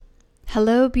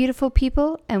Hello, beautiful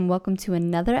people, and welcome to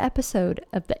another episode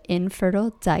of the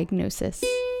Infertile Diagnosis.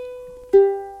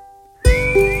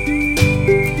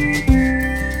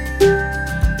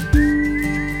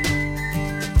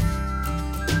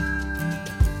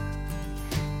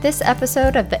 This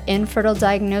episode of the Infertile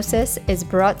Diagnosis is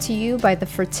brought to you by the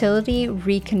Fertility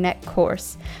Reconnect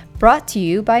course, brought to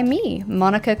you by me,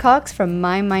 Monica Cox from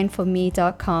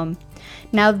mymindfulme.com.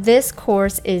 Now, this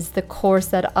course is the course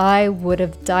that I would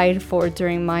have died for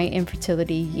during my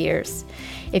infertility years.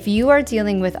 If you are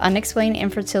dealing with unexplained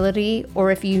infertility,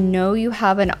 or if you know you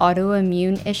have an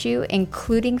autoimmune issue,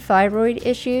 including thyroid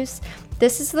issues,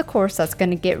 this is the course that's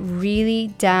going to get really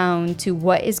down to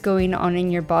what is going on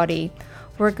in your body.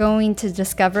 We're going to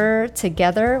discover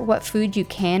together what food you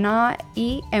cannot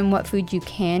eat and what food you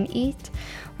can eat.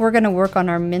 We're going to work on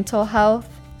our mental health,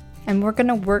 and we're going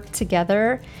to work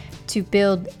together to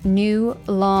build new,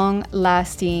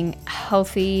 long-lasting,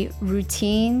 healthy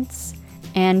routines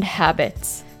and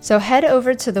habits. So head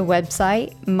over to the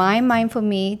website,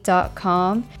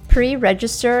 mymindfulme.com,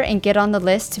 pre-register and get on the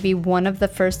list to be one of the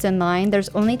first in line. There's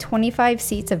only 25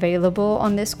 seats available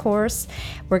on this course.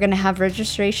 We're going to have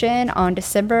registration on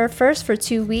December 1st for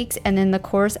 2 weeks, and then the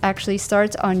course actually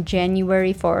starts on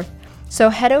January 4th. So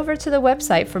head over to the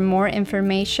website for more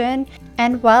information.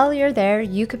 And while you're there,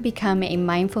 you can become a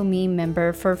Mindful Me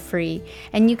member for free.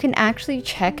 And you can actually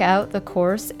check out the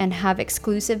course and have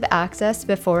exclusive access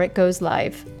before it goes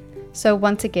live. So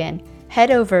once again,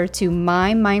 head over to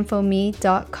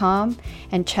mymindfulme.com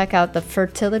and check out the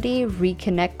Fertility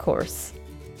Reconnect course.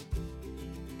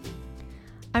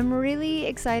 I'm really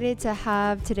excited to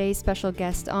have today's special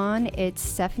guest on. It's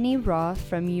Stephanie Roth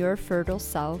from Your Fertile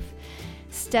Self.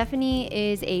 Stephanie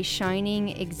is a shining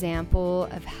example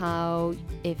of how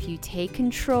if you take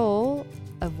control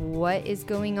of what is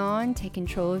going on, take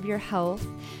control of your health,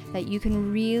 that you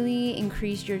can really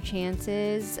increase your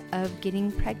chances of getting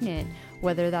pregnant,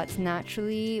 whether that's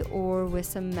naturally or with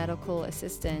some medical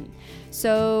assistance.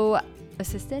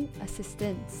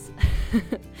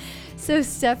 So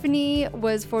Stephanie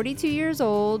was 42 years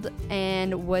old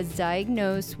and was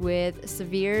diagnosed with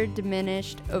severe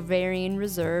diminished ovarian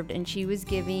reserve, and she was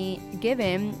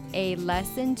given a less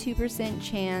than 2%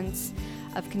 chance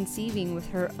of conceiving with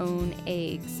her own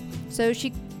eggs. So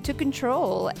she took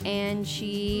control, and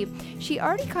she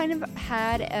already kind of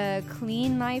had a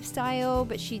clean lifestyle,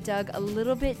 but she dug a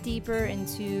little bit deeper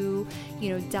into,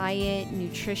 diet,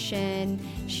 nutrition.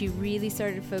 She really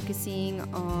started focusing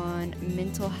on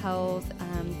mental health,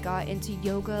 got into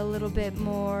yoga a little bit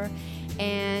more,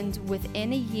 and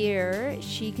within a year,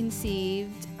 she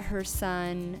conceived her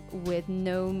son with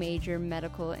no major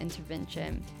medical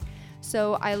intervention.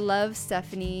 So I love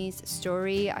Stephanie's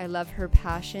story. I love her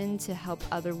passion to help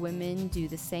other women do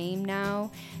the same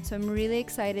now. So I'm really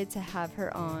excited to have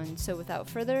her on. So without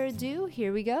further ado,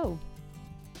 here we go.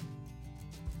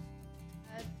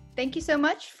 Thank you so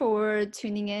much for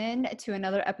tuning in to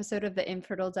another episode of the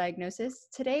Infertile Diagnosis.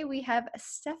 Today we have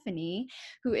Stephanie,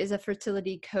 who is a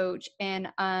fertility coach, and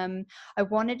I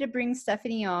wanted to bring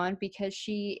Stephanie on because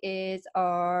she is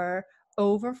our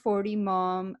over 40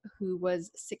 mom who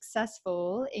was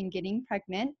successful in getting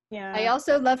pregnant. Yeah. I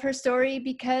also love her story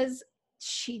because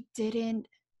she didn't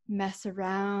mess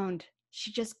around.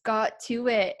 She just got to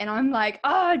it. And I'm like,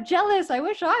 oh, jealous. I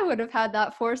wish I would have had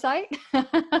that foresight.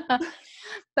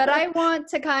 But I want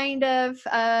to kind of,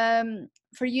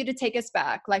 for you to take us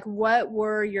back. Like, what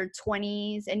were your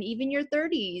 20s and even your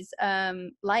 30s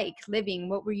like living?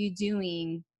 What were you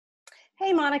doing?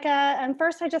 Hey, Monica. And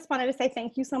first, I just wanted to say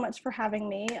thank you so much for having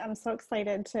me. I'm so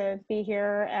excited to be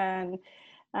here and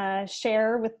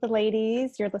share with the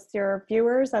ladies, your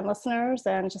viewers and listeners,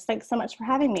 and just thanks so much for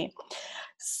having me.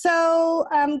 So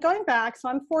going back, so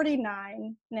I'm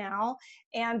 49 now,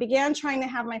 and began trying to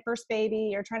have my first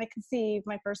baby, or trying to conceive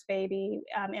my first baby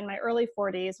in my early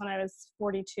 40s when I was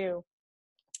 42.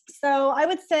 So I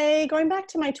would say going back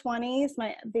to my 20s,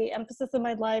 the emphasis of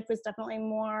my life was definitely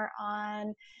more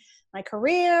on my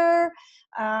career.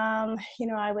 I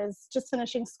was just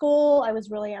finishing school. I was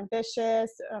really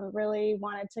ambitious, really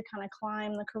wanted to kind of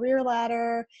climb the career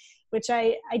ladder, which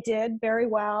I did very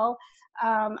well.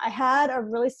 I had a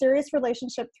really serious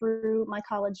relationship through my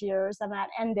college years, and that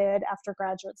ended after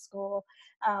graduate school,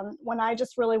 when I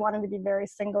just really wanted to be very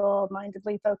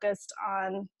single-mindedly focused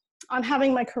on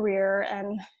having my career.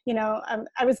 And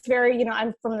I was very,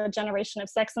 I'm from the generation of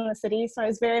Sex and the City, so I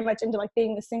was very much into like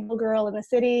being the single girl in the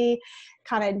city,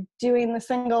 kind of doing the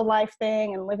single life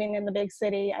thing and living in the big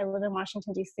city. I live in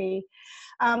Washington, D.C.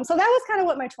 So that was kind of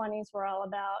what my 20s were all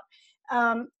about.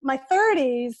 My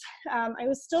 30s, I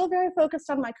was still very focused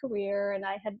on my career and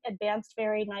I had advanced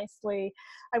very nicely.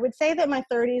 I would say that my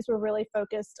 30s were really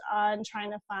focused on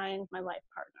trying to find my life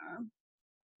partner.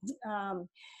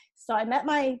 So I met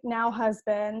my now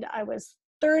husband. I was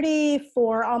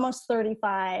 34, almost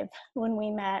 35 when we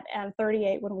met, and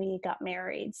 38 when we got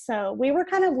married. So we were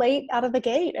kind of late out of the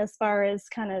gate as far as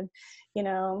kind of,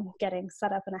 getting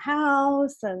set up in a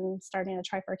house and starting to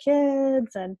try for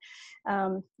kids. And,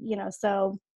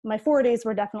 so my 40s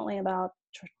were definitely about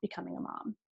becoming a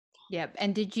mom. Yep.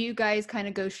 And did you guys kind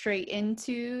of go straight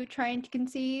into trying to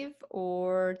conceive,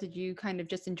 or did you kind of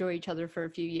just enjoy each other for a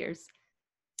few years?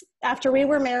 After we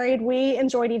were married, we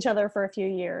enjoyed each other for a few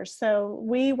years. So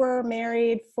we were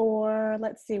married for,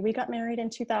 let's see, we got married in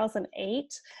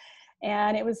 2008,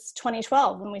 and it was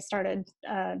 2012 when we started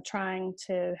trying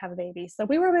to have a baby. So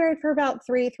we were married for about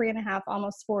three and a half,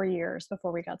 almost 4 years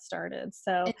before we got started.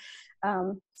 So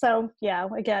yeah,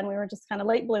 again, we were just kind of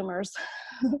late bloomers.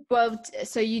 Well,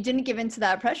 so you didn't give into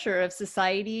that pressure of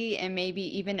society and maybe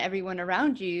even everyone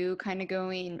around you kind of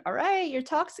going, all right, your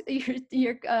clock's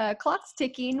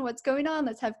ticking. What's going on?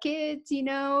 Let's have kids,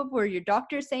 Were your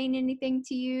doctors saying anything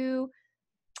to you?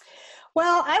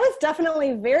 Well, I was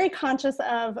definitely very conscious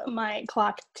of my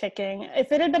clock ticking.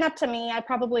 If it had been up to me, I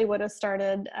probably would have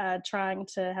started trying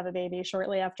to have a baby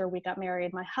shortly after we got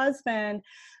married. My husband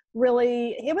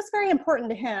really, it was very important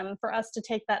to him for us to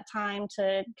take that time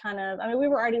to we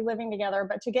were already living together,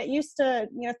 but to get used to,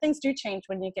 things do change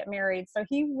when you get married. So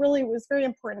he really was very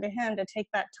important to him to take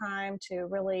that time to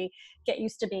really get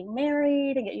used to being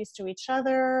married and get used to each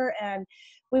other. And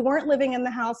we weren't living in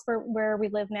the house where we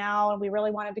live now, and we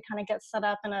really wanted to kind of get set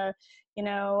up in a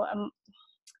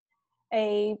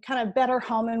kind of better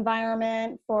home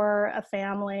environment for a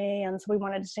family. And so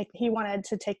he wanted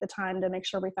to take the time to make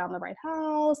sure we found the right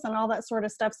house and all that sort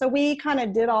of stuff. So we kind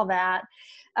of did all that,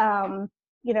 kind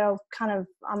of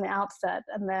on the outset,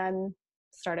 and then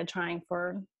started trying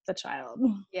for the child.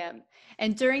 Yeah.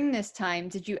 And during this time,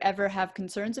 did you ever have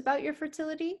concerns about your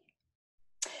fertility?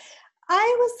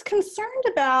 I was concerned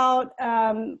about,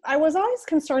 I was always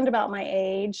concerned about my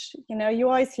age. You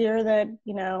always hear that,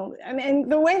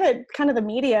 the way that kind of the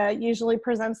media usually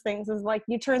presents things is like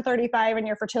you turn 35 and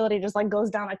your fertility just like goes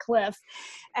down a cliff.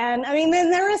 And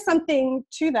then there is something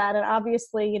to that. And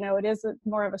obviously, it is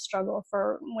more of a struggle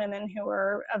for women who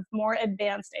are of more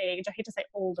advanced age. I hate to say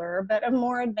older, but of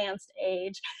more advanced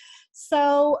age.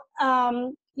 So,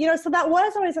 so that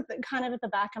was always kind of at the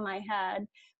back of my head,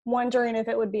 wondering if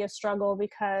it would be a struggle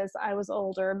because I was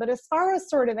older. But as far as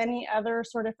sort of any other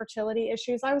sort of fertility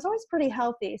issues, I was always pretty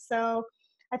healthy. So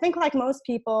I think like most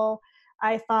people,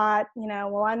 I thought,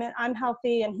 well, I'm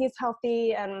healthy and he's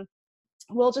healthy, and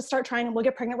we'll just start trying and we'll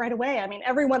get pregnant right away.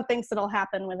 Everyone thinks it'll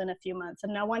happen within a few months,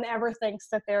 and no one ever thinks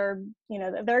that they're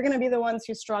going to be the ones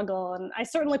who struggle. And I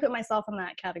certainly put myself in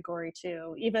that category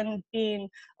too. Even being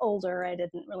older, I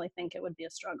didn't really think it would be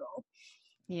a struggle.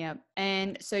 Yeah.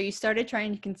 And so you started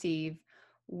trying to conceive.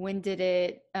 When did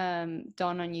it dawn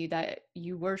on you that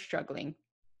you were struggling?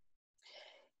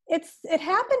 It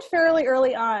happened fairly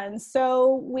early on.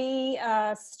 So we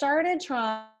started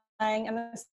trying, and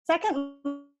the second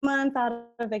month out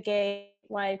of the gate,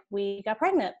 like, we got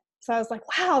pregnant. So I was like,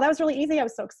 wow, that was really easy. I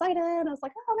was so excited. I was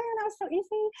like, oh man, that was so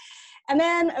easy. And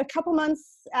then a couple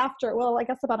months after, well, I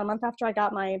guess about a month after I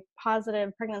got my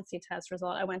positive pregnancy test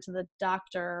result, I went to the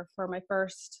doctor for my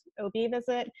first OB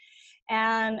visit.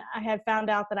 And I had found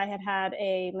out that I had had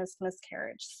a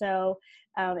miscarriage. So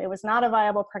it was not a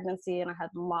viable pregnancy, and I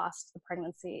had lost the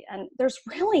pregnancy. And there's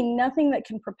really nothing that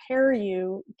can prepare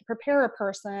a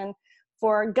person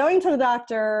for going to the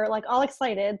doctor, like all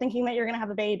excited, thinking that you're going to have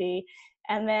a baby.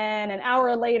 And then an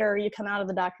hour later, you come out of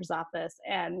the doctor's office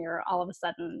and you're all of a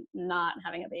sudden not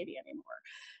having a baby anymore.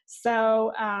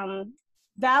 So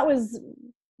that was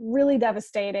really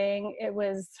devastating. It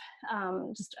was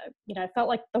I felt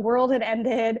like the world had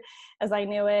ended as I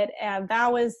knew it. And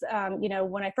that was,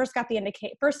 when I first got the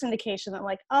first indication that,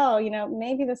 like, oh,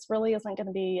 maybe this really isn't going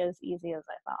to be as easy as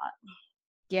I thought.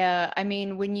 Yeah,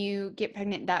 when you get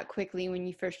pregnant that quickly, when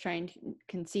you first try and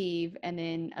conceive and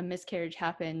then a miscarriage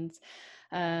happens,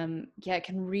 it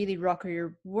can really rock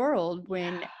your world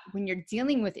when you're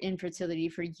dealing with infertility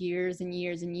for years and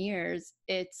years and years.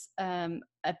 It's not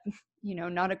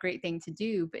a great thing to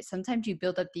do, but sometimes you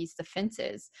build up these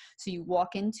defenses. So you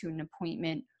walk into an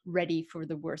appointment ready for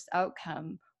the worst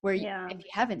outcome, where if you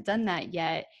haven't done that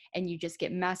yet and you just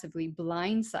get massively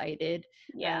blindsided,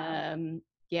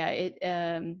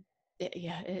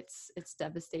 it's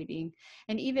devastating.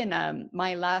 And even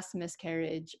my last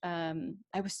miscarriage,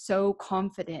 I was so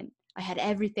confident I had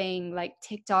everything like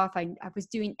ticked off. I was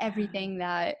doing everything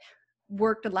that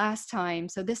worked the last time,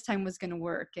 so this time was going to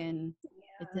work, and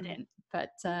it didn't. But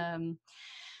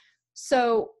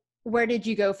so where did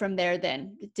you go from there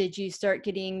then? Did you start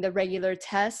getting the regular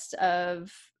test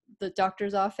of the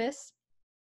doctor's office?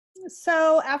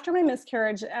 So after my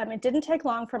miscarriage, it didn't take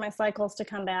long for my cycles to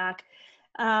come back.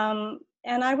 And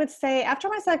I would say after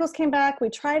my cycles came back, we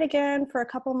tried again for a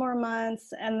couple more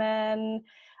months. And then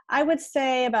I would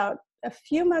say about a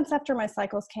few months after my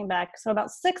cycles came back, so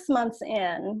about 6 months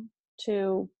in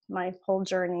to my whole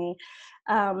journey,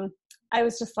 I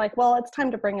was just like, well, it's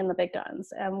time to bring in the big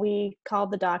guns. And we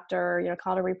called the doctor,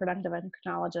 called a reproductive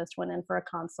endocrinologist, went in for a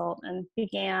consult, and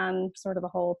began sort of the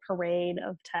whole parade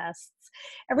of tests.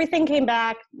 Everything came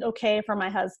back okay for my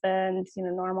husband,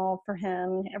 normal for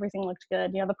him. Everything looked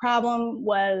good. The problem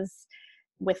was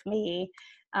with me.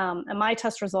 And my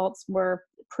test results were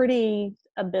pretty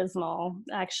abysmal,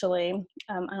 actually.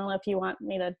 I don't know if you want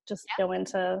me to just go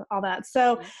into all that.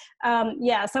 So,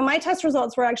 so my test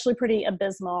results were actually pretty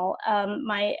abysmal.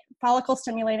 My follicle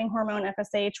stimulating hormone,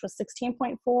 FSH, was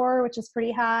 16.4, which is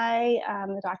pretty high.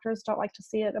 The doctors don't like to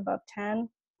see it above 10.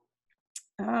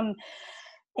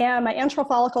 And my antral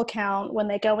follicle count, when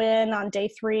they go in on day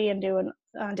 3 and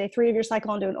on day 3 of your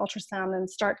cycle and do an ultrasound and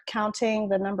start counting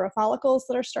the number of follicles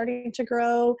that are starting to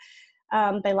grow,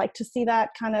 they like to see that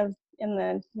kind of in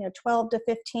the 12 to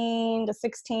 15 to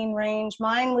 16 range.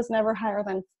 Mine was never higher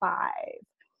than 5.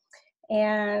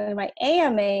 And my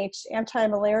AMH,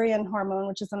 anti-Müllerian hormone,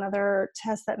 which is another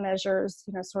test that measures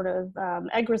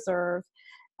egg reserve,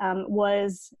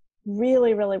 was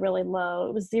really, really, really low.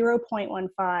 It was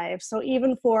 0.15. So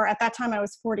even at that time I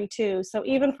was 42. So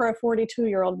even for a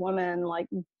 42-year-old woman, like,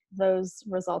 those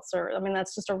results are,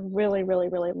 that's just a really, really,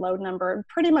 really low number. It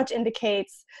pretty much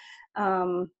indicates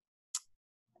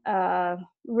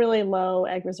really low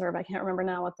egg reserve. I can't remember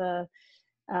now what the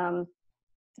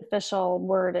official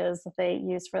word is that they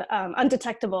use for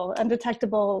undetectable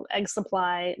egg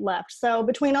supply left. So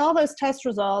between all those test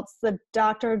results, the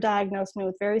doctor diagnosed me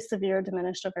with very severe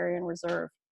diminished ovarian reserve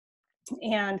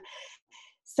and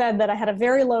said that I had a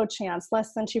very low chance,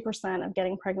 less than 2%, of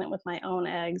getting pregnant with my own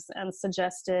eggs,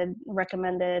 and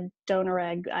recommended donor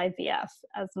egg IVF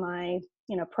as my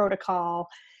protocol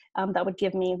that would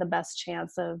give me the best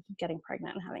chance of getting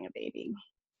pregnant and having a baby.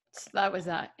 So that was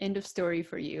that end of story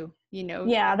for you,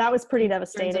 Yeah, that was pretty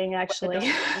devastating, actually.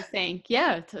 Think,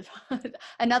 yeah,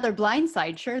 another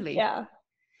blindside, surely. Yeah,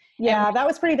 that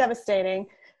was pretty devastating.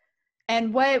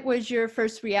 And what was your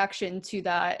first reaction to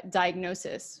that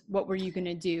diagnosis? What were you going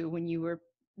to do when you were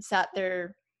sat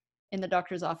there in the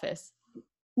doctor's office?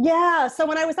 Yeah, so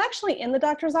when I was actually in the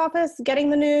doctor's office getting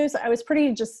the news, I was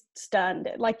pretty just stunned,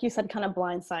 like you said, kind of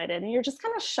blindsided. And you're just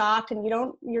kind of shocked, and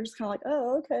you're just kind of like,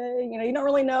 oh, okay. You don't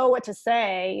really know what to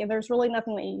say. There's really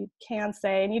nothing that you can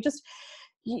say. And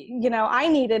I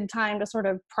needed time to sort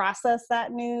of process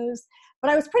that news, but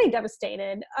I was pretty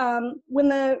devastated. When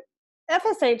the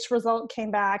FSH result came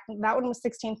back, that one was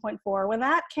 16.4. When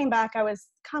that came back, I was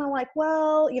kind of like,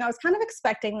 well, I was kind of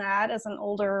expecting that as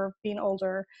being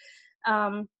older.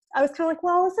 I was kind of like,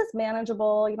 well, this is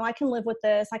manageable. I can live with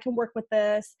this. I can work with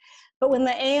this. But when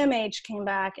the AMH came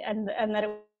back and that it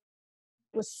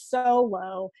was so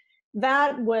low,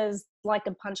 that was like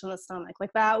a punch in the stomach.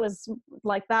 That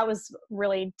was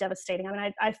really devastating.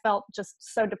 I felt just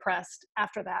so depressed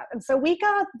after that. And so we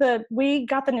got the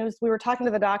news. We were talking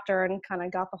to the doctor and kind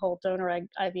of got the whole donor egg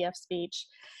IVF speech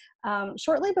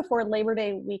shortly before Labor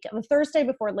Day weekend, the Thursday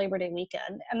before Labor Day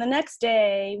weekend. And the next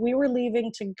day we were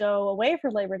leaving to go away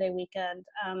for Labor Day weekend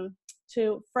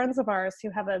to friends of ours who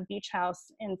have a beach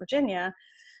house in Virginia.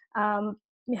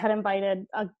 We had invited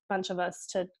a bunch of us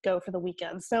to go for the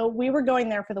weekend. So we were going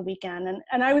there for the weekend,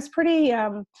 and I was pretty,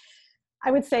 I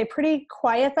would say pretty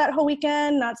quiet that whole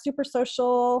weekend, not super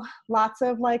social, lots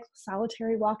of like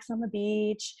solitary walks on the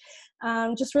beach,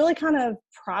 just really kind of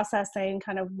processing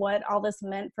kind of what all this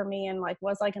meant for me, and like,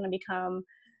 was I going to become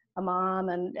a mom,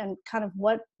 and kind of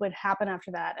what would happen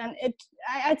after that. And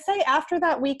I'd say after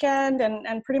that weekend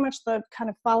and pretty much the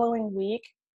kind of following week,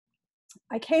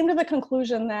 I came to the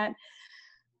conclusion that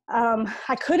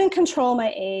I couldn't control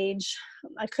my age.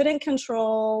 I couldn't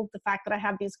control the fact that I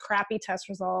had these crappy test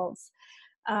results.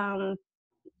 But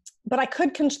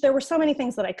there were so many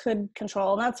things that I could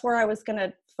control, and that's where I was going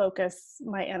to focus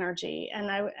my energy.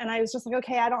 And I was just like,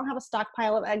 okay, I don't have a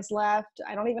stockpile of eggs left.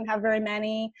 I don't even have very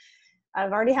many.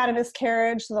 I've already had a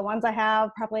miscarriage, so the ones I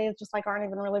have probably just like aren't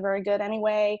even really very good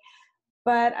anyway.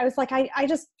 But I was like, I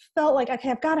just felt like,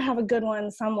 okay, I've got to have a good one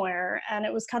somewhere. And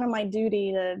it was kind of my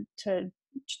duty to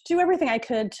do everything I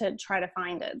could to try to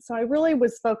find it. So I really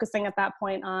was focusing at that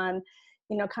point on,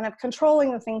 kind of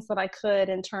controlling the things that I could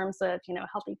in terms of,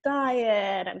 healthy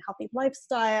diet and healthy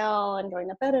lifestyle and going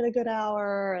to bed at a good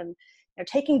hour and,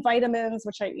 taking vitamins,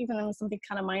 which even in something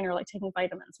kind of minor, like taking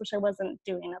vitamins, which I wasn't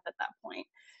doing up at that point.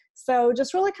 So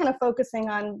just really kind of focusing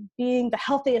on being the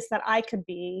healthiest that I could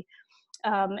be,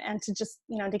 and to just,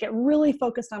 to get really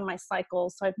focused on my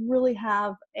cycles. So I'd really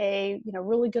have a,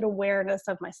 really good awareness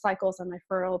of my cycles and my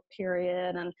fertile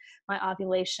period and my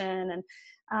ovulation, and,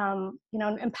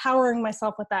 empowering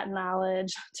myself with that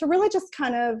knowledge to really just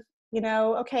kind of,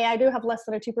 okay, I do have less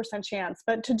than a 2% chance,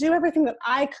 but to do everything that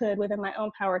I could within my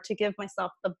own power to give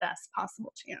myself the best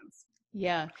possible chance.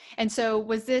 Yeah. And so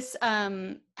was this,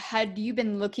 had you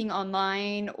been looking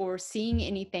online or seeing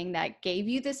anything that gave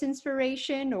you this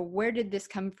inspiration, or where did this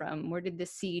come from? Where did the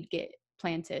seed get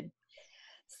planted?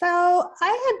 So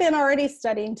I had been already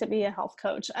studying to be a health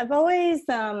coach. I've always,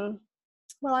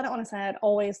 well, I don't want to say I'd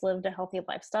always lived a healthy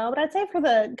lifestyle, but I'd say for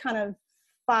the kind of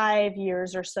 5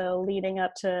 years or so leading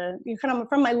up to, kind of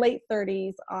from my late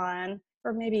 30s on,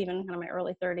 or maybe even kind of my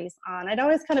early 30s on, I'd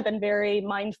always kind of been very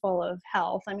mindful of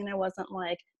health. I mean, I wasn't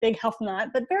like big health nut,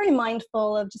 but very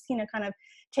mindful of just, kind of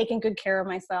taking good care of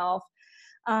myself.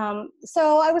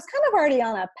 So I was kind of already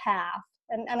on a path,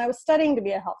 and I was studying to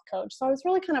be a health coach. So I was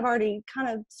really kind of already kind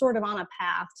of sort of on a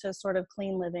path to sort of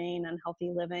clean living and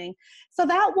healthy living. So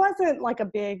that wasn't like a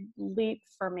big leap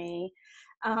for me.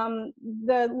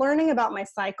 The learning about my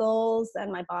cycles and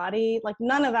my body, like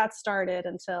none of that started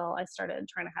until I started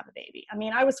trying to have a baby. I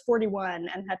mean, I was 41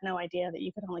 and had no idea that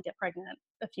you could only get pregnant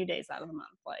a few days out of the month.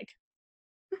 Like,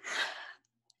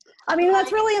 I mean,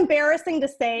 that's really embarrassing to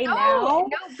say now.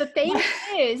 No, the thing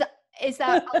is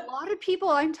that a lot of people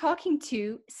I'm talking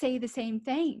to say the same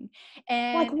thing.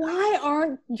 And like, why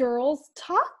aren't girls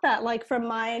taught that? Like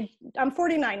I'm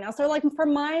 49 now. So like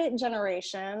from my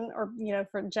generation, or,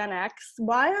 for Gen X,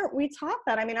 why aren't we taught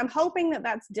that? I mean, I'm hoping that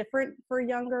that's different for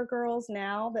younger girls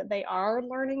now, that they are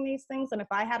learning these things. And if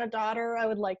I had a daughter, I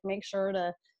would like make sure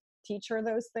to teach her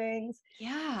those things.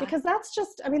 yeah, Because that's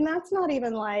just, I mean, that's not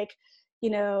even like,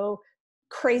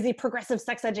 crazy progressive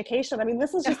sex education. I mean,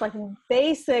 this is just like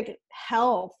basic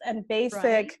health and basic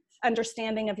right.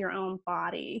 understanding of your own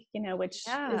body, which is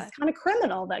kind of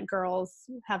criminal that girls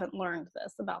haven't learned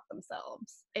this about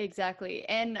themselves. Exactly.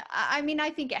 And I mean, I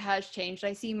think it has changed.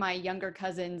 I see my younger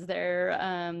cousins, they're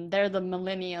the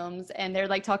millenniums, and they're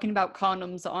like talking about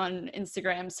condoms on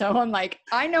Instagram. So I'm like,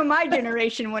 I know my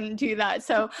generation wouldn't do that.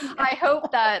 So I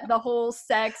hope that the whole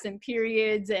sex and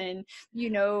periods and,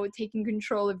 taking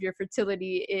control of your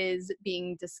fertility is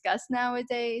being discussed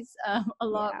nowadays a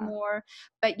lot more.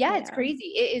 But yeah, it's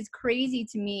crazy. It is crazy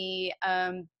to me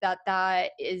that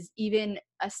is even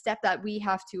a step that we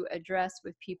have to address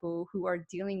with people who are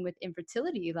dealing with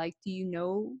infertility. Like, do you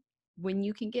know when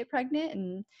you can get pregnant?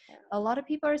 And a lot of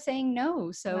people are saying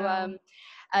no. So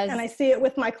and I see it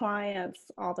with my clients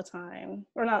all the time,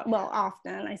 or not, well,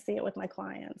 often I see it with my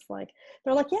clients. Like,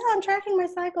 they're like, yeah, I'm tracking my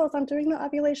cycles, I'm doing the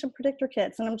ovulation predictor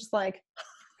kits. And I'm just like,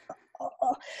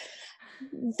 oh.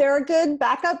 They're a good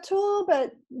backup tool,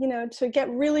 but to get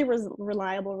really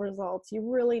reliable results, you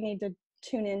really need to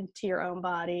tune into your own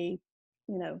body,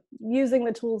 using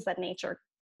the tools that nature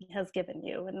has given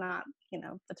you, and not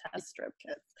the test strip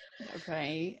kits.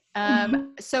 Okay.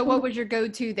 So what was your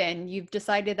go-to then? You've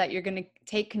decided that you're going to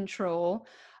take control.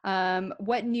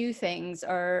 What new things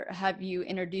have you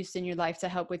introduced in your life to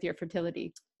help with your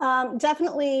fertility?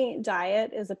 Definitely diet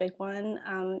is a big one.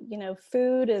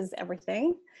 Food is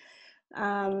everything.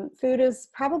 Food is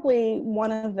probably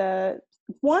one of the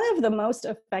most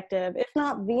effective, if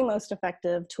not the most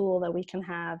effective tool that we can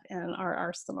have in our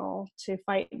arsenal to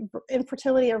fight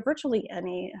infertility or virtually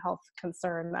any health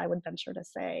concern, I would venture to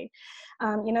say.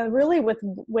 Really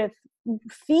with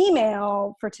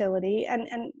female fertility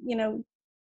and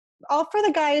all for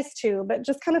the guys too, but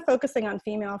just kind of focusing on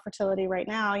female fertility right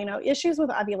now, issues with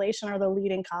ovulation are the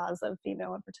leading cause of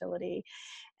female infertility.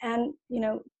 And,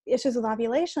 issues with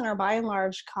ovulation are by and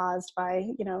large caused by,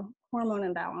 hormone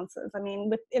imbalances. I mean,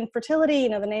 with infertility,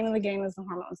 the name of the game is the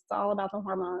hormones. It's all about the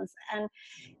hormones. And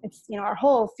it's, our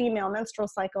whole female menstrual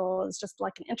cycle is just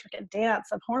like an intricate dance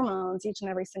of hormones each and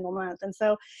every single month.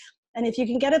 And if you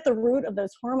can get at the root of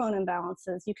those hormone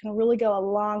imbalances, you can really go a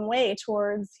long way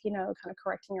towards, kind of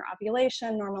correcting your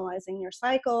ovulation, normalizing your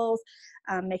cycles,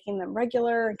 making them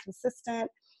regular and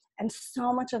consistent. And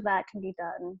so much of that can be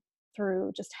done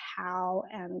through just how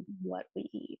and what we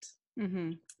eat.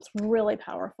 Mm-hmm. It's really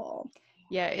powerful.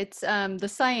 Yeah, it's the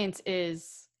science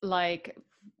is like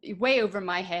way over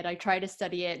my head. I try to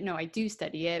study it. No, I do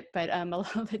study it, but a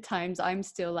lot of the times I'm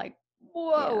still like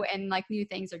whoa, and like new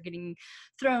things are getting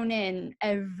thrown in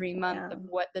every month Yeah. of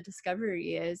what the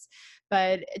discovery is.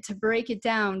 But to break it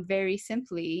down very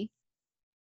simply,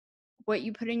 what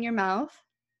you put in your mouth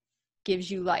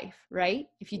gives you life, right?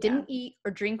 If you Yeah. didn't eat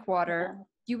or drink water, Yeah.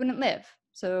 you wouldn't live.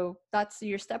 So that's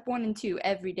your step 1 and 2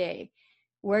 every day.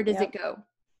 Where does it Yep. go?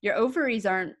 Your ovaries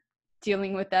aren't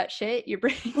dealing with that shit. Your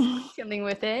brain's not dealing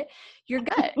with it. Your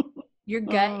gut. Your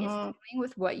gut is Hmm. dealing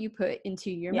with what you put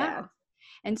into your Yeah. mouth.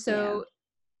 And Yeah. so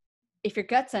if your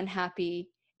gut's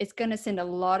unhappy, it's going to send a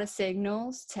lot of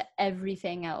signals to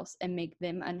everything else and make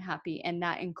them unhappy. And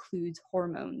that includes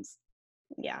hormones.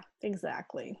 Yeah.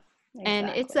 Exactly. And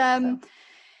Exactly. So.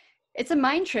 it's a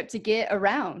mind trip to get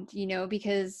around,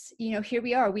 because, here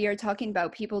we are talking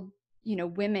about people,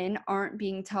 women aren't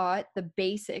being taught the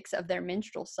basics of their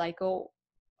menstrual cycle.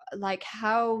 Like,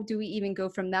 how do we even go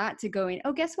from that to going,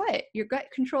 oh, guess what? Your gut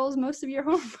controls most of your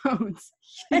hormones.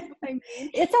 You know what I mean?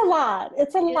 It's a lot.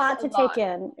 It's a It is lot a to lot. take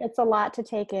in. It's a lot to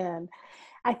take in.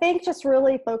 I think just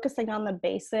really focusing on the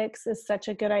basics is such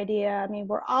a good idea. I mean,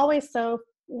 we're always so,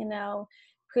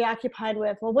 preoccupied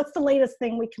with, well, what's the latest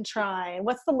thing we can try? And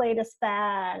what's the latest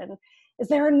fad? And is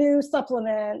there a new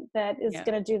supplement that is Yeah.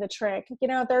 going to do the trick?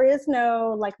 There is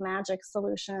no like magic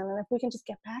solution. And if we can just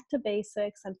get back to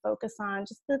basics and focus on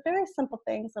just the very simple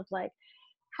things of like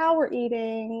how we're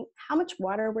eating, how much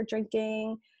water we're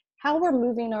drinking, how we're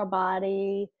moving our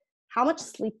body, how much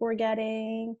sleep we're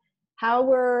getting, how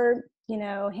we're,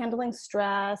 handling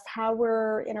stress, how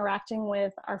we're interacting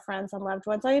with our friends and loved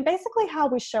ones. I mean, basically how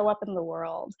we show up in the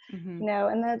world, Mm-hmm.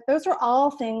 and those are all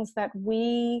things that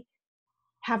we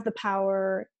have the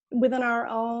power within our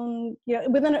own,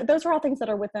 those are all things that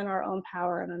are within our own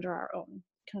power and under our own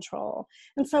control.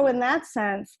 And so in that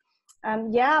sense,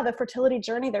 the fertility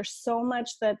journey, there's so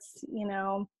much that's,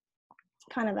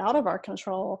 kind of out of our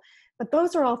control, but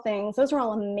those are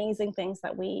all amazing things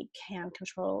that we can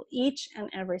control each and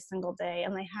every single day,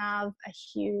 and they have a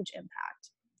huge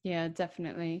impact. Yeah,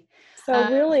 definitely. So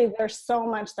really there's so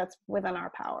much that's within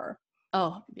our power.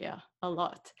 Oh, yeah, a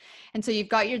lot. And so you've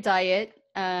got your diet,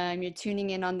 you're tuning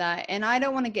in on that. And I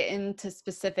don't want to get into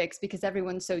specifics because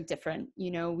everyone's so different.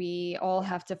 We all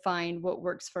have to find what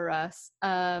works for us.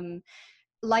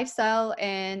 Lifestyle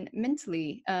and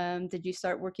mentally, did you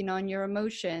start working on your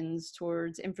emotions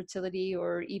towards infertility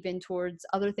or even towards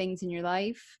other things in your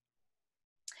life?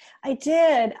 I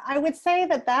did. I would say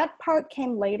that part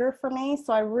came later for me.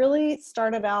 So I really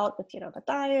started out with, the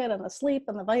diet and the sleep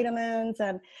and the vitamins.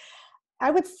 And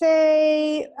I would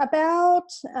say about,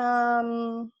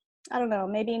 I don't know,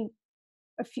 maybe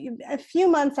a few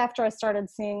months after I started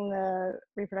seeing the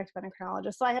reproductive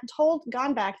endocrinologist. So I had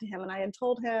gone back to him and I had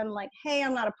told him like, hey,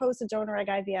 I'm not opposed to donor egg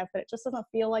IVF, but it just doesn't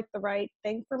feel like the right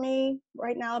thing for me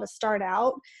right now to start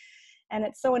out. And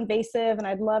it's so invasive, and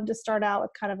I'd love to start out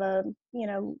with kind of a,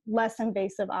 less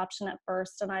invasive option at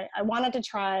first. And I wanted to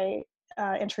try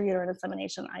intrauterine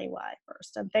insemination, IUI,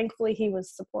 first. And thankfully he was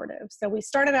supportive. So we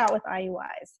started out with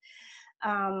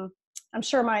IUIs. I'm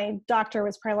sure my doctor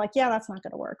was probably like, yeah, that's not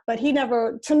going to work. But he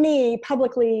never, to me,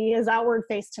 publicly, his outward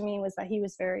face to me was that he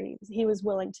was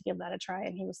willing to give that a try,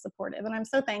 and he was supportive. And I'm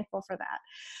so thankful for that.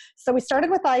 So we started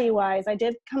with IUIs. I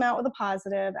did come out with a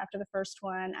positive after the first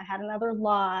one. I had another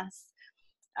loss.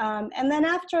 And then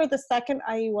after the second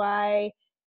IUI,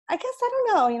 I guess, I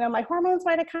don't know, my hormones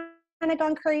might have kind of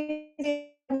gone crazy.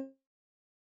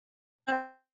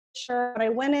 Sure, but I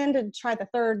went in to try the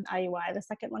third IUI. The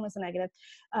second one was a negative.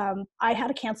 I had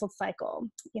a canceled cycle.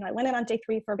 I went in on day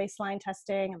 3 for baseline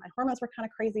testing, and my hormones were kind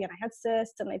of crazy, and I had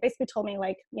cysts, and they basically told me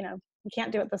like, you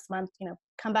can't do it this month.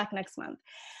 Come back next month.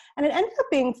 And it ended up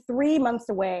being 3 months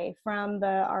away from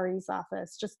the RE's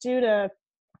office, just due to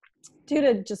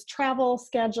just travel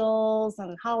schedules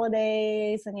and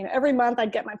holidays. And, every month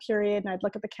I'd get my period and I'd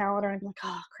look at the calendar and I'd be like,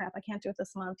 oh crap, I can't do it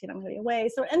this month. I'm going to be away.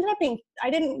 So it ended up being,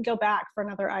 I didn't go back for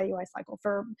another IUI cycle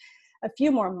for a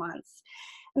few more months.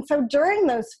 And so during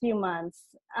those few months,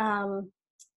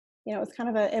 it was kind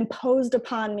of an imposed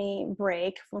upon me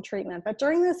break from treatment. But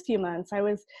during those few months,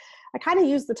 I kind of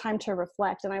used the time to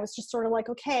reflect, and I was just sort of like,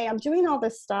 okay, I'm doing all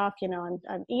this stuff,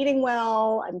 I'm eating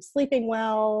well, I'm sleeping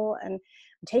well, and I'm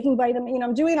taking vitamin,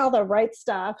 I'm doing all the right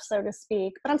stuff, so to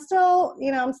speak, but I'm still,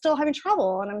 I'm still having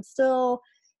trouble, and I'm still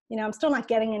not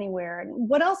getting anywhere. And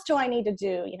what else do I need to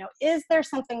do? Is there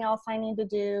something else I need to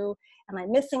do? Am I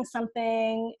missing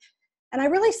something? And I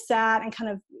really sat and kind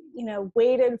of,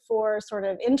 waited for sort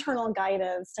of internal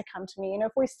guidance to come to me.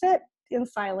 If we sit in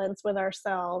silence with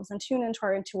ourselves and tune into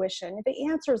our intuition, the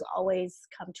answers always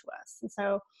come to us. And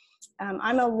so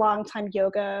I'm a longtime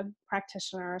yoga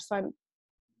practitioner, so I'm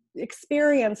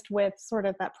experienced with sort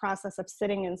of that process of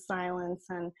sitting in silence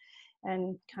and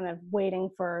and kind of waiting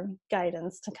for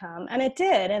guidance to come. And it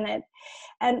did. And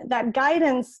that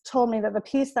guidance told me that the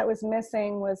piece that was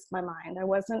missing was my mind. I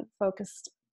wasn't focused.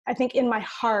 I think in my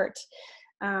heart,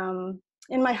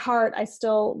 I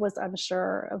still was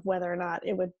unsure of whether or not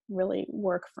it would really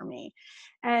work for me.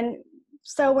 And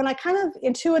so when I kind of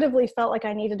intuitively felt like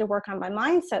I needed to work on my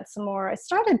mindset some more, I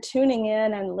started tuning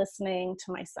in and listening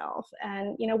to myself.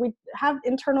 And, we have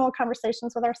internal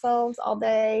conversations with ourselves all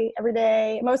day, every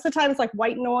day. Most of the time it's like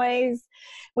white noise.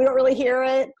 We don't really hear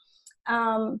it,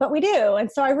 but we do.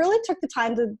 And so I really took the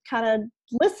time to kind of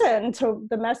listen to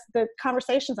the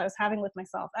conversations I was having with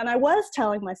myself. And I was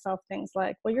telling myself things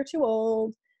like, well, you're too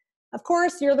old. Of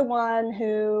course, you're the one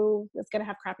who is going to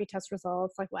have crappy test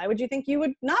results. Like, why would you think you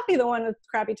would not be the one with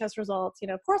crappy test results?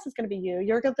 Of course it's going to be you.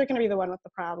 They're going to be the one with the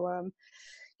problem.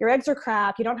 Your eggs are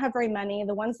crap. You don't have very many.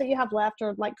 The ones that you have left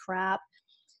are like crap.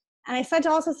 And I said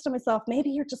also to myself, maybe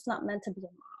you're just not meant to be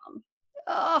a mom.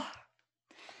 Oh,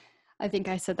 I think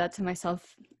I said that to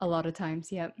myself a lot of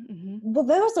times. Yep. Mm-hmm. Well,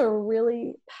 those are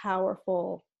really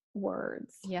powerful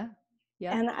words. Yeah.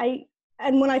 Yeah.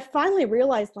 And when I finally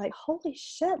realized, like, holy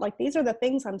shit, like these are the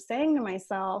things I'm saying to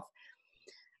myself,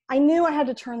 I knew I had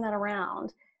to turn that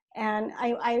around. And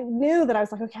I knew that I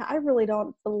was like, okay, I really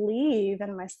don't believe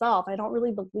in myself. I don't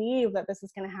really believe that this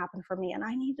is going to happen for me. And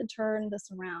I need to turn this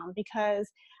around because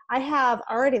I have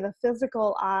already the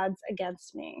physical odds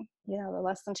against me, the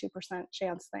less than 2%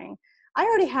 chance thing. I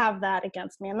already have that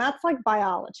against me. And that's like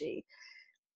biology.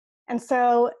 And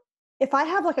so if I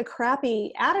have like a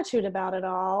crappy attitude about it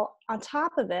all on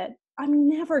top of it, I'm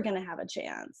never going to have a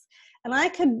chance. And I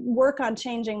could work on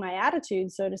changing my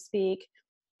attitude, so to speak,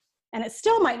 and it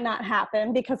still might not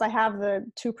happen because I have the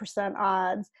 2%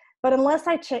 odds. But unless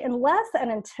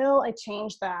and until I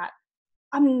change that,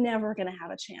 I'm never going to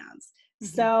have a chance.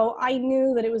 Mm-hmm. So I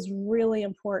knew that it was really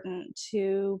important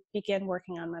to begin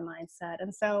working on my mindset.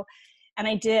 And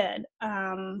I did.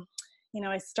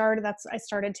 I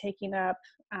started taking up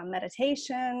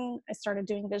meditation. I started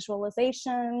doing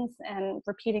visualizations and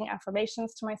repeating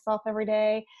affirmations to myself every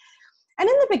day. And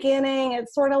in the beginning,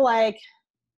 it's sort of like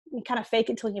you kind of fake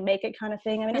it till you make it kind of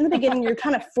thing. I mean, in the beginning, you're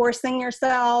kind of forcing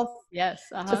yourself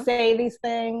to say these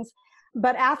things.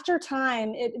 But after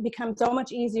time, it becomes so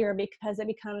much easier because it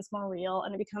becomes more real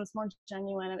and it becomes more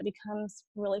genuine and it becomes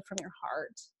really from your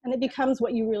heart. And it becomes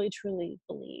what you really, truly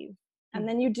believe. And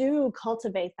then you do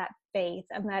cultivate that faith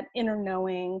and that inner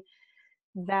knowing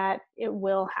that it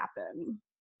will happen.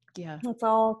 Yeah. It's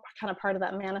all kind of part of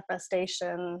that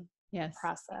manifestation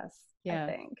process, I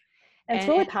think. And it's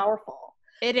really powerful.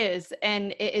 It is.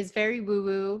 And it is very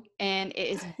woo-woo. And it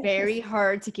is very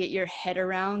hard to get your head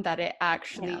around that it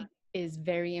actually is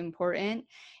very important.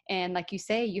 And like you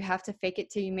say, you have to fake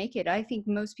it till you make it. I think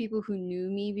most people who knew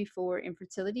me before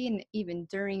infertility and even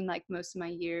during like most of my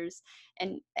years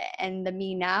and the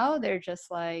me now, they're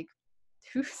just like,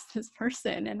 who's this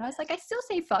person? And I was like, I still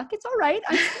say fuck. It's all right.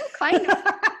 I'm still kind of.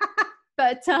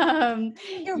 But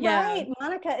you're right,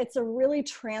 Monica. It's a really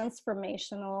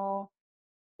transformational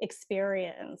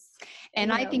experience.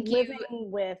 And I think living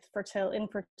with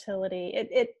infertility,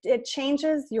 it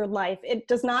changes your life. It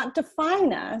does not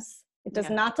define us. It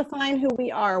does not define who we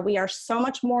are. We are so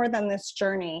much more than this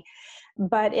journey,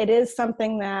 but it is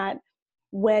something that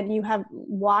when you have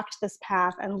walked this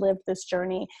path and lived this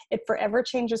journey, it forever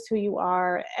changes who you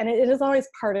are. And it is always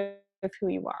part of who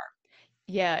you are.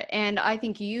 Yeah. And I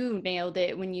think you nailed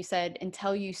it when you said,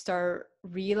 until you start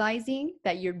realizing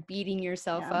that you're beating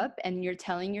yourself up and you're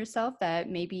telling yourself that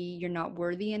maybe you're not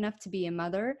worthy enough to be a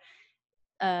mother,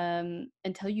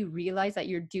 until you realize that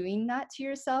you're doing that to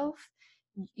yourself,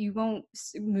 you won't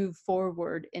move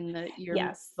forward in your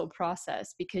mental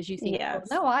process because you think, oh,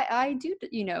 no, I do,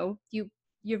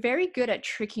 you're very good at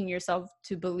tricking yourself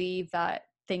to believe that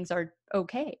things are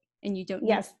okay. And you don't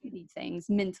need to do these things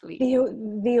mentally.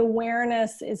 The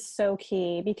awareness is so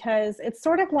key because it's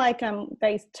sort of like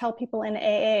they tell people in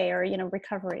AA or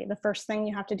recovery, the first thing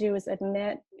you have to do is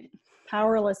admit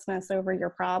powerlessness over your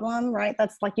problem, right?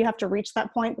 That's like you have to reach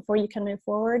that point before you can move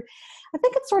forward. I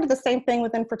think it's sort of the same thing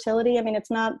with infertility. I mean, it's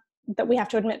not that we have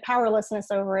to admit powerlessness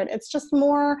over it. It's just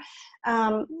more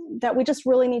that we just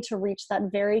really need to reach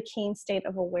that very keen state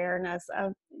of awareness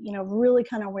of, really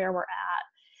kind of where we're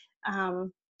at.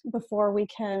 Before we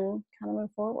can kind of move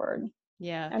forward.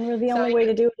 Yeah. And really the only way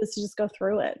to do it is to just go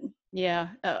through it. Yeah,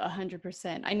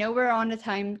 100%. I know we're on a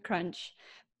time crunch,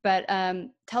 but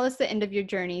tell us the end of your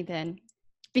journey then,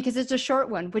 because it's a short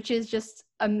one, which is just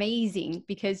amazing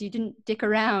because you didn't dick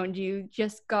around. You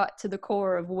just got to the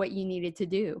core of what you needed to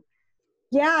do.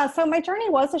 Yeah, so my journey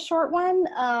was a short one.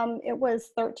 It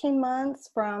was 13 months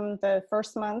from the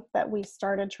first month that we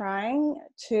started trying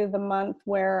to the month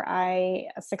where I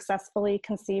successfully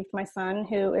conceived my son,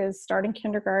 who is starting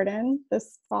kindergarten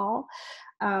this fall.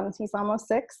 He's almost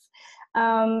 6.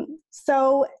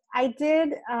 So I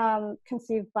did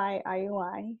conceive by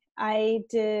IUI. I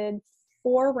did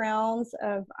 4 rounds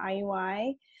of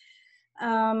IUI.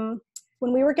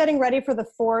 When we were getting ready for the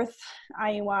 4th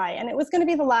IUI, and it was going to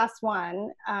be the last one,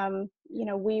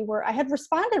 I had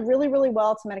responded really, really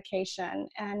well to medication.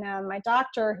 And my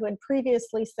doctor, who had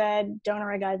previously said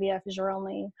donor egg IVF is your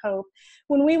only hope,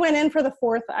 when we went in for the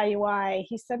 4th IUI,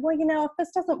 he said, well, if this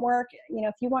doesn't work,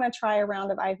 if you want to try a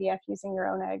round of IVF using your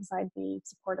own eggs, I'd be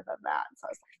supportive of that. So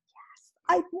I was like,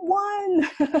 I won.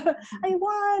 I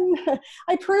won.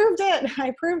 I proved it.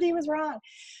 I proved he was wrong.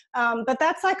 But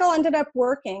that cycle ended up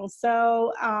working.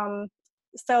 So on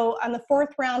the 4th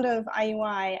round of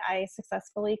IUI, I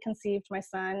successfully conceived my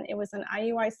son. It was an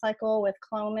IUI cycle with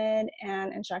Clomid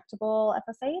and injectable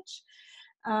FSH.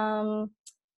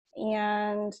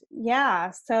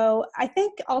 So I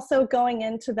think also going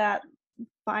into that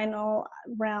final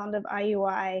round of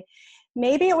IUI,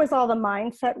 maybe it was all the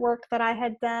mindset work that I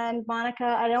had done, Monica.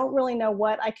 I don't really know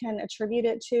what I can attribute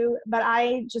it to, but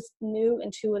I just knew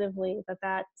intuitively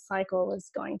that cycle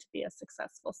was going to be a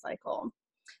successful cycle.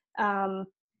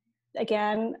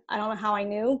 Again, I don't know how I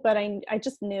knew, but I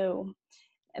just knew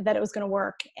that it was going to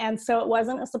work. And so it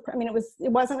wasn't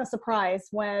it wasn't a surprise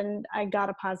when I got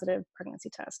a positive pregnancy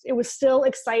test. It was still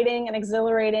exciting and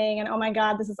exhilarating and, oh my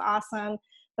God, this is awesome,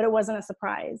 but it wasn't a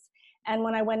surprise. And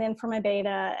when I went in for my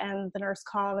beta and the nurse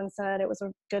called and said it was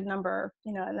a good number,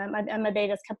 and then my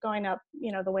betas kept going up,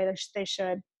 the way they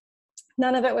should,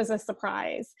 none of it was a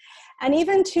surprise. And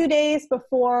even 2 days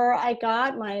before I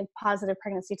got my positive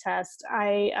pregnancy test,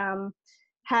 I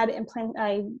had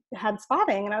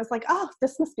spotting, and I was like, oh,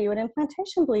 this must be what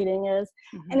implantation bleeding is.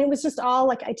 Mm-hmm. And it was just all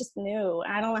like, I just knew.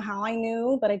 I don't know how I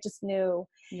knew, but I just knew.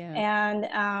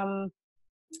 Yeah.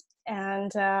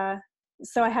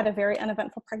 So I had a very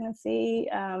uneventful pregnancy.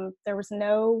 There was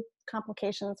no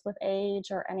complications with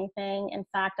age or anything. In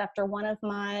fact, after one of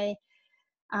my,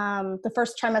 the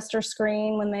first trimester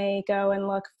screen, when they go and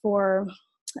look for,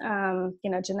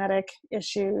 genetic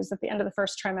issues at the end of the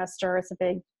first trimester, it's a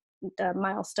big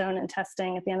milestone in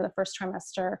testing at the end of the first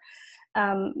trimester.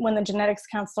 When the genetics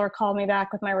counselor called me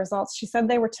back with my results, she said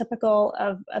they were typical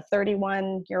of a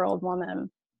 31-year-old woman.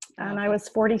 And I was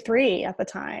 43 at the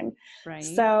time. Right.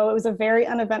 So it was a very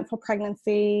uneventful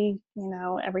pregnancy.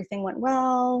 Everything went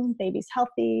well. Baby's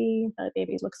healthy. The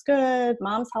baby looks good.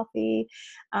 Mom's healthy.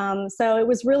 So it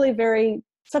was really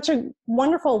such a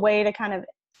wonderful way to kind of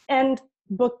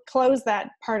close that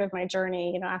part of my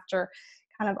journey, after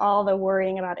kind of all the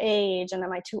worrying about age and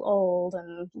am I too old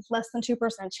and less than 2%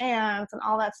 chance and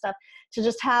all that stuff, to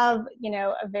just have,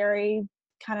 a very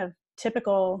kind of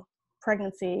typical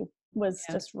pregnancy was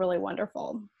just really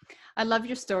wonderful. I love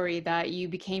your story that you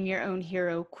became your own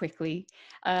hero quickly.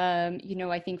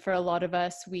 I think for a lot of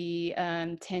us, we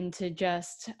tend to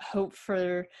just hope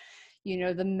for,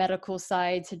 the medical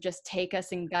side to just take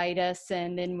us and guide us.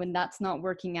 And then when that's not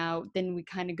working out, then we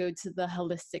kind of go to the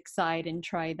holistic side and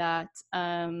try that.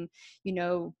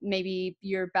 Maybe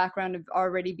your background of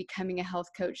already becoming a health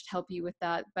coach to help you with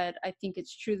that. But I think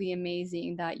it's truly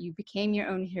amazing that you became your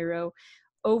own hero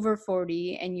over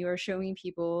 40 and you are showing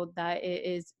people that it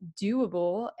is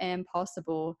doable and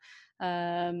possible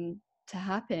to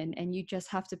happen, and you just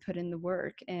have to put in the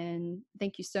work. And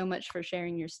thank you so much for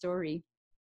sharing your story.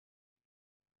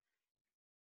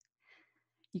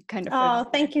 You kind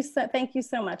of thank you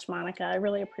so much, Monica. I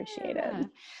really appreciate it.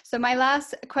 So my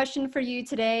last question for you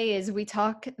today is, we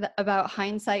talk about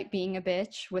hindsight being a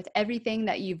bitch. With everything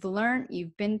that you've learned,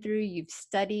 you've been through, you've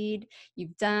studied,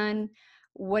 you've done,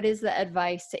 what is the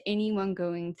advice to anyone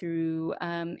going through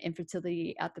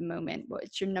infertility at the moment?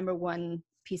 What's your number one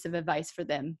piece of advice for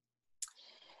them?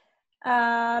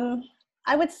 I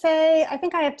would say, I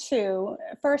think I have 2.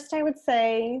 First, I would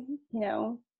say,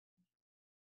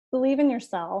 believe in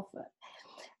yourself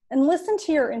and listen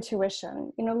to your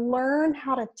intuition. Learn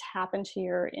how to tap into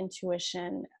your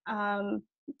intuition.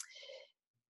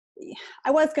 I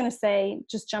was going to say,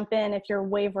 just jump in if you're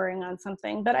wavering on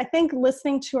something, but I think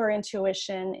listening to our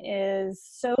intuition is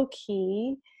so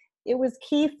key. It was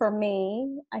key for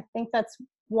me. I think that's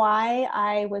why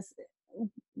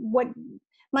what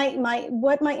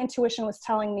my intuition was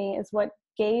telling me is what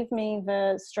gave me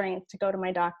the strength to go to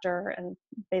my doctor and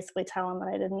basically tell him that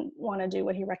I didn't want to do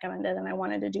what he recommended and I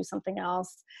wanted to do something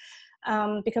else.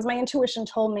 Because my intuition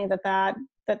told me that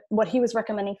what he was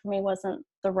recommending for me wasn't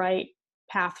the right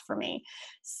path for me.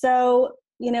 So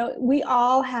we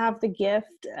all have the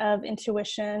gift of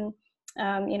intuition.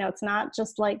 It's not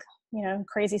just like,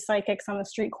 crazy psychics on the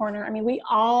street corner. I mean, we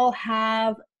all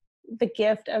have the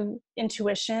gift of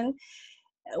intuition.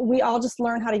 We all just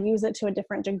learn how to use it to a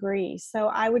different degree. So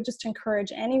I would just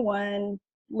encourage anyone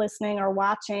listening or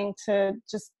watching to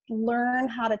just learn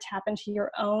how to tap into your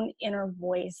own inner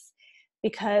voice,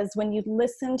 because when you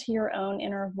listen to your own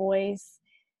inner voice,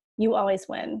 you always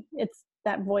win.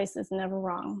 That voice is never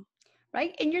wrong.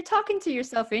 Right? And you're talking to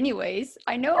yourself anyways.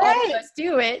 I know all of us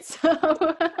do it.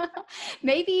 So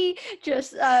maybe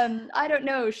just, I don't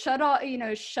know, shut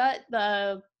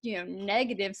the,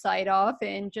 negative side off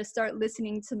and just start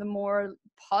listening to the more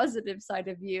positive side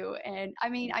of you. And I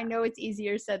mean, I know it's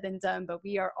easier said than done, but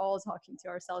we are all talking to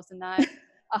ourselves, and that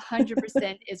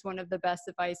 100% is one of the best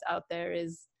advice out there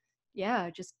is,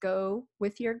 just go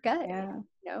with your gut. Yeah.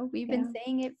 We've been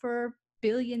saying it for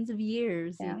billions of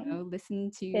years, listen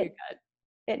to your gut.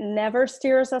 It never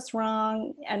steers us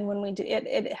wrong. And when we do,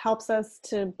 it helps us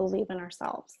to believe in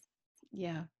ourselves.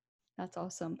 Yeah, that's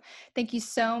awesome. Thank you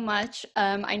so much.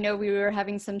 I know we were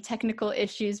having some technical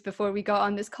issues before we got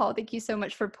on this call. Thank you so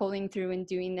much for pulling through and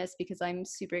doing this, because I'm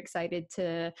super excited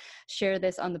to share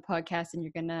this on the podcast. And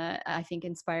you're going to, I think,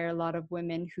 inspire a lot of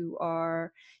women who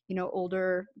are,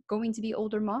 going to be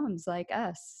older moms like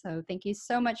us. So thank you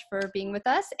so much for being with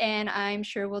us. And I'm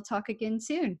sure we'll talk again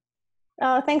soon.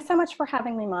 Oh, thanks so much for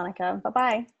having me, Monica.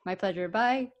 Bye-bye. My pleasure.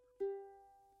 Bye.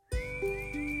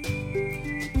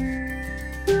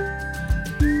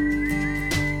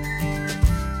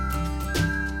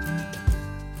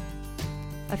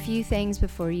 A few things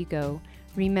before you go.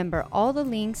 Remember, all the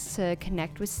links to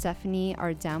connect with Stephanie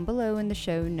are down below in the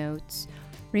show notes.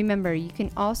 Remember, you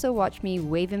can also watch me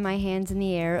waving my hands in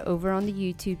the air over on the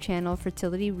YouTube channel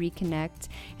Fertility Reconnect,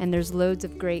 and there's loads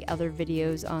of great other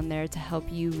videos on there to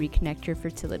help you reconnect your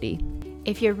fertility.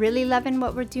 If you're really loving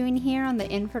what we're doing here on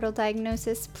the Infertile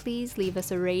Diagnosis, please leave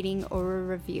us a rating or a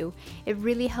review. It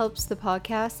really helps the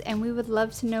podcast, and we would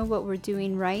love to know what we're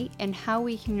doing right and how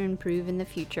we can improve in the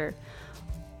future.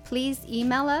 Please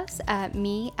email us at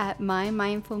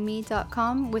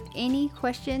me@mymindfulme.com with any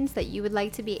questions that you would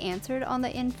like to be answered on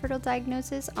the infertile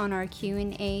diagnosis on our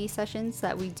Q&A sessions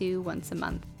that we do once a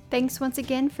month. Thanks once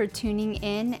again for tuning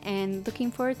in, and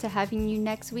looking forward to having you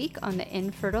next week on the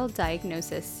Infertile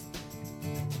Diagnosis.